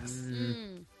S-Class.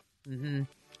 Mm-hmm.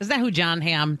 Is that who John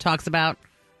Hamm talks about?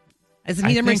 Isn't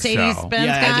he I the think so. Mercedes-Benz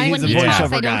Yeah, guy? he's the Yeah.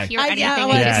 voiceover I guy. don't hear I- anything. yeah, he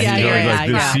well, says. yeah, he's always yeah, like,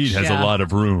 this yeah, seat has yeah. a lot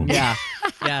of room. Yeah.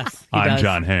 Yes. he I'm does.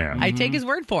 John Hamm. I take his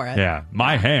word for it. Yeah,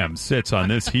 my ham sits on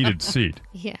this heated seat.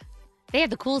 Yeah. They had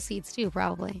the cool seats, too,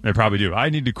 probably. They probably do. I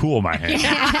need to cool my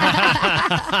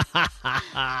ham.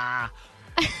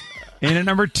 In at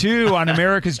number 2 on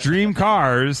America's dream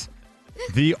cars,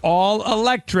 the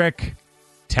all-electric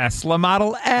Tesla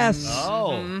Model S.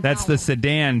 Oh. That's the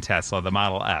sedan Tesla, the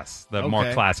Model S, the more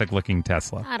Okay. classic-looking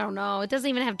Tesla. I don't know. It doesn't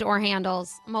even have door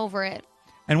handles. I'm over it.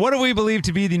 And what do we believe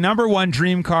to be the number 1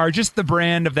 dream car, just the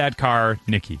brand of that car,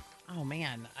 Nikki? Oh,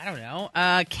 man. I don't know.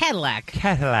 Cadillac.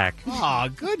 Cadillac. Oh,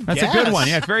 good That's guess. a good one.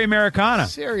 Yeah, it's very Americana.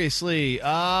 Seriously.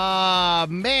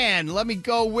 Man, let me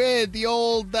go with the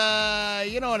old,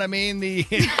 you know what I mean? The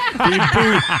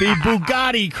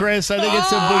Bugatti, Chris. I think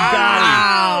it's a Bugatti.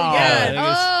 Wow. Yeah, I think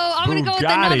it's- Oh, I'm going to go with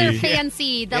Bugatti. another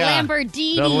fancy, the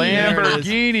Lamborghini. The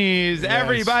Lamborghinis.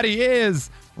 Everybody is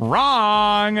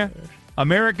wrong.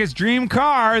 America's dream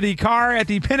car, the car at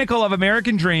the pinnacle of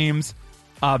American dreams,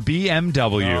 a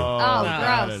BMW.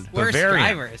 Oh, gross. Worst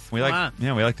drivers. We like,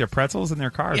 we like their pretzels and their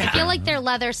cars. I feel like their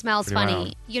leather smells Pretty funny.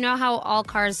 wild. You know how all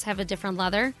cars have a different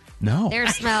leather? No.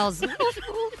 Theirs smells.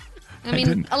 I mean,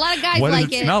 didn't- a lot of guys what does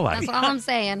like it smell like? That's all I'm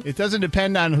saying. It doesn't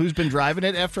depend on who's been driving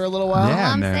it after a little while. Yeah,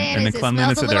 All I'm and saying the is it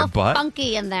cleanliness smells a of their little butt.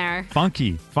 funky in there.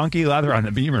 Funky leather on the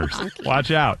Beamers.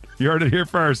 Watch out. You heard it here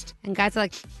first. And guys are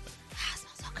like,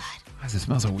 Why does it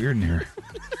smell so weird in here?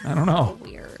 I don't know.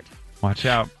 weird. Watch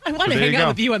out. I want But to there hang you out go.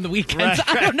 with you on the weekends. Right,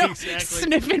 I don't know. exactly.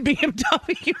 Sniffing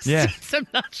BMW Yeah. seats. I'm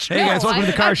not sure. Hey guys, welcome to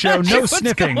the car show. I'm not No sure what's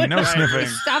sniffing. going No on. sniffing.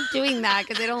 Stop doing that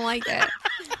because they don't like it.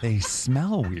 They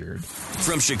smell weird.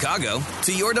 From Chicago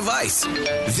to your device,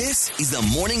 this is the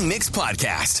Morning Mix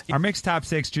Podcast. Our Mix Top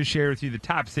 6 just shared with you the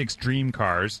top 6 dream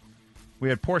cars. We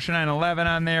had Porsche 911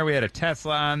 on there. We had a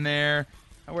Tesla on there.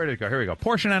 Where did it go? Here we go.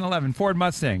 Porsche 911, Ford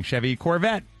Mustang, Chevy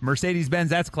Corvette,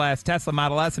 Mercedes-Benz S-Class, Tesla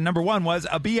Model S, and number 1 was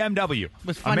a BMW.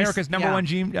 Was funny- America's number yeah.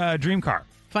 1 dream car.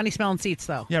 Funny smelling seats,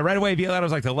 though. Yeah, right away,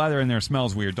 Violetto's like, the leather in there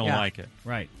smells weird. Don't Yeah. like it.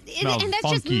 Right. Smells And that's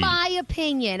funky. just my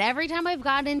opinion. Every time I've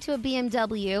gotten into a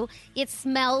BMW, it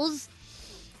smells.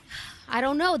 I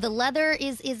don't know. The leather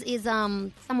is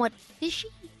somewhat fishy.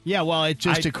 Yeah, well, it's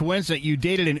just a coincidence. You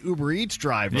dated an Uber Eats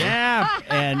driver. Yeah.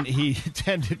 And he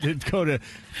tended to go to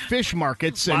fish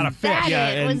markets. A lot and, of fish.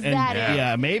 Was that it?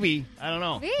 Yeah, maybe. I don't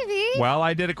know. Maybe. Well,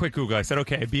 I did a quick Google. I said,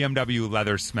 okay, BMW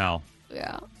leather smell.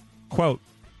 Yeah. Quote,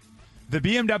 the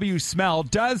BMW smell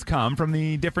does come from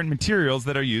the different materials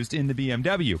that are used in the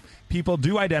BMW. People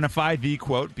do identify the,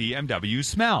 quote, BMW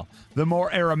smell. The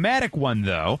more aromatic one,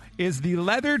 though, is the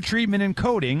leather treatment and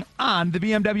coating on the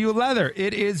BMW leather.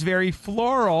 It is very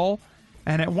floral,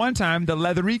 and at one time, the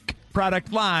Leatherique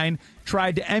product line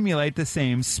tried to emulate the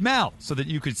same smell so that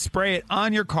you could spray it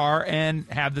on your car and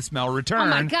have the smell return. Oh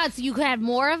my God! So you could have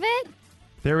more of it?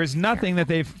 There is nothing that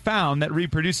they've found that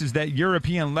reproduces that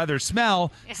European leather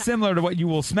smell similar to what you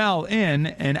will smell in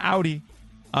an Audi,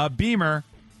 a Beamer,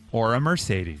 or a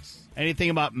Mercedes.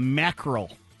 Anything about mackerel?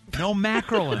 No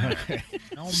mackerel in it.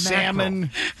 No Salmon.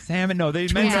 mackerel. Salmon. No, they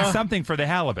mentioned something for the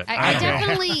halibut. I don't know.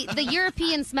 definitely the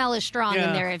European smell is strong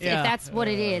in there. If that's what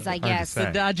it is, I guess. say.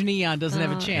 The Dodge Neon doesn't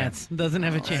have a chance. Doesn't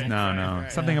have a chance. No.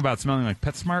 Something about smelling like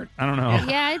PetSmart? I don't know.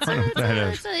 Yeah, What that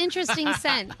is. it's an interesting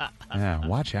scent. Yeah,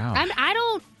 watch out.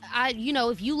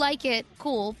 If you like it,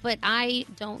 cool, but I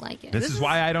don't like it. This is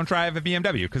why I don't drive a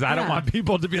BMW, because I don't want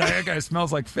people to be like, that guy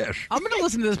smells like fish. I'm going to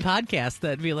listen to this podcast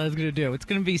that Violetta's going to do. It's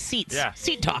going to be Seats. Yeah.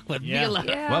 Seat Talk with Violetta.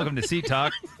 Yeah. Welcome to Seat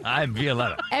Talk. I'm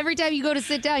Violetta. Every time you go to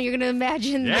sit down, you're going to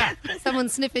imagine someone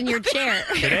sniffing your chair.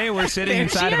 Today we're sitting There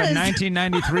inside she of a is.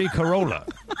 1993 Corolla.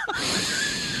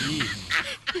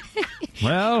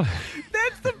 Well,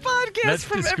 That's the podcast let's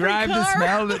from describe every the car.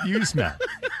 smell that you smell.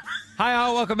 Hi,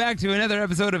 all. Welcome back to another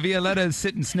episode of Violetta's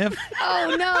Sit and Sniff.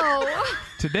 Oh, no.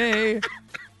 Today,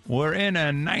 we're in a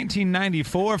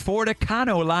 1994 Ford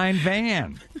Econoline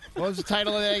van. What was the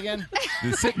title of that again?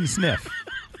 The Sit and Sniff.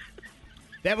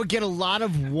 That would get a lot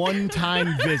of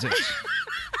one-time visits.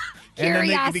 And then the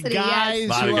Curiosity, guys yes.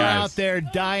 Lot of who are guys. out there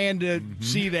dying to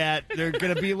see that, they're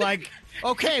going to be like,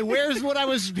 okay, where's what I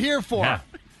was here for? Yeah.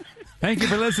 Thank you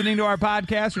for listening to our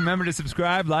podcast. Remember to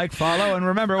subscribe, like, follow, and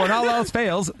remember, when all else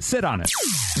fails, sit on it.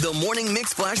 The Morning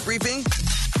Mix Flash Briefing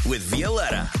with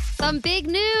Violetta. Some big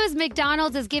news.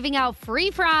 McDonald's is giving out free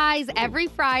fries every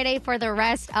Friday for the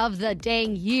rest of the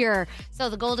dang year. So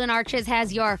the Golden Arches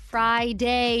has your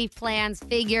Friday plans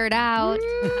figured out.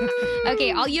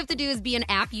 Okay, all you have to do is be an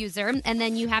app user, and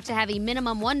then you have to have a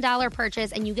minimum $1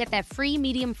 purchase, and you get that free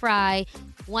medium fry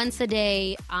once a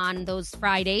day on those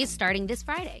Fridays, starting this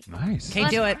Friday. Nice.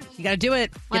 Can't do it. You got to do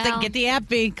it. Well, get the app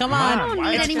fee. Come I on. don't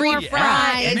need It's any free. more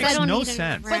fries. It makes I don't no need any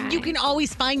sense. fries. But you can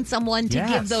always find someone to Yes.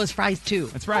 give those fries to.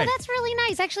 That's Oh, right. that's really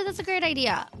nice. Actually, that's a great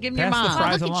idea. Give them your Pass the mom.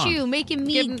 fries Look along. at you making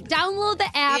me download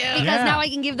the app because Yeah. now I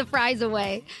can give the fries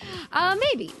away.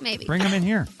 Maybe. Bring them in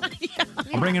here.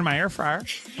 I'll bring in my air fryer.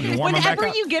 We can warm them back Whenever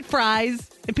up. you get fries,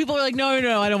 and people are like, no,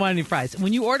 I don't want any fries.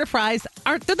 When you order fries,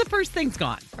 they're the first thing's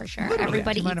gone. For sure. Do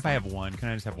Everybody you mind eats if I have one? Can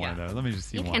I just have one of those? Let me just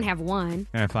see You one. can have one. Can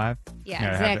I have 5? Yeah, Can I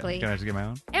have exactly. it? Can I just get my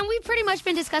own? And we've pretty much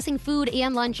been discussing food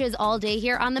and lunches all day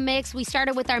here on The Mix. We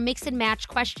started with our mix and match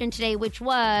question today, which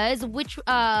was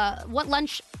what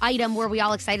lunch item were we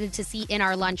all excited to see in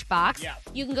our lunch box? Yeah.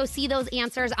 You can go see those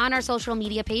answers on our social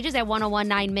media pages at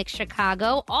 1019 Mix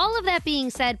Chicago. All of that being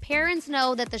said, parents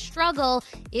know that the struggle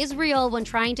is real when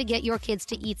trying to get your kids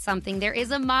to eat something. There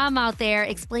is a mom out there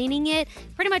explaining it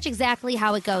pretty much exactly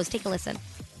how it goes. Take a listen.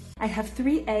 I have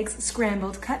 3 eggs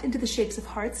scrambled, cut into the shapes of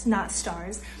hearts, not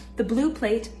stars, the blue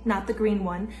plate, not the green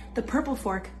one, the purple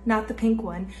fork, not the pink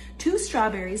one, 2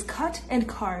 strawberries cut and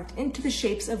carved into the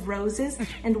shapes of roses,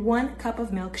 and 1 cup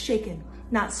of milk shaken,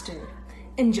 not stirred.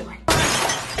 Enjoy.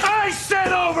 I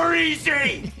said over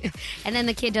easy! And then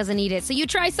the kid doesn't eat it. So you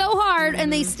try so hard,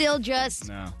 and they still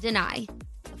just deny.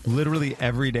 Literally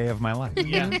every day of my life.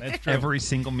 Yeah, that's true. Every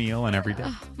single meal and every day.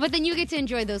 But then you get to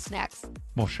enjoy those snacks.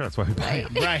 Well, sure. That's why we buy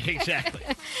them. Right, exactly.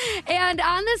 And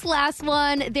on this last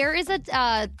one, there is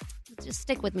a... just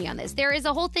stick with me on this. There is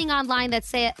a whole thing online that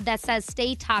says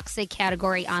stay toxic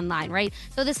category online, right?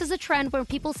 So this is a trend where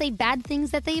people say bad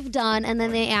things that they've done, and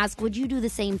then they ask, would you do the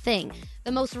same thing?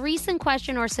 The most recent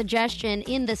question or suggestion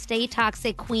in the Stay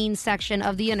Toxic Queen section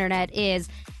of the internet is,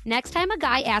 next time a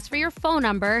guy asks for your phone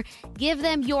number, give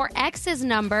them your ex's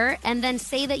number and then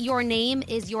say that your name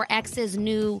is your ex's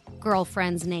new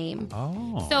girlfriend's name.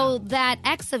 Oh. So that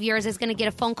ex of yours is going to get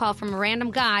a phone call from a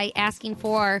random guy asking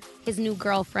for his new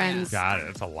girlfriend's Got it.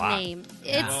 It's a lot. name.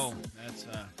 It's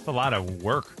a lot of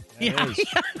work. Yeah.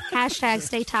 Hashtag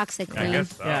Stay Toxic Queen. I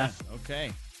guess so. Yeah.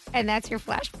 Okay. And that's your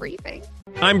flash briefing.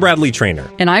 I'm Bradley Trainer.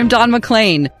 And I'm Don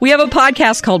McClain. We have a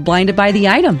podcast called Blinded by the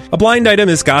Item. A blind item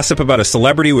is gossip about a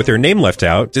celebrity with their name left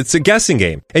out. It's a guessing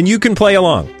game, and you can play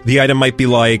along. The item might be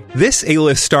like, this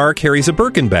A-list star carries a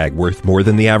Birkin bag worth more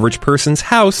than the average person's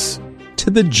house to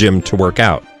the gym to work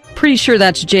out. Pretty sure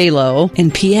that's J-Lo.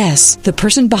 And P.S. the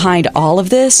person behind all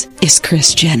of this is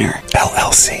Kris Jenner,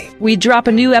 LLC. We drop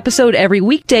a new episode every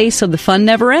weekday so the fun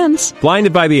never ends.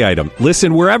 Blinded by the Item.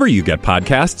 Listen wherever you get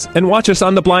podcasts and watch us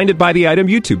on the Blinded by the Item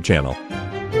YouTube channel.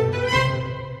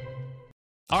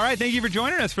 All right, thank you for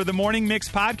joining us for the Morning Mix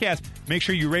podcast. Make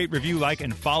sure you rate, review, like,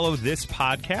 and follow this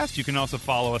podcast. You can also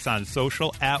follow us on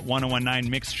social at 1019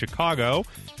 Mix Chicago.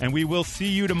 And we will see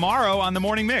you tomorrow on the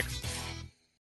Morning Mix.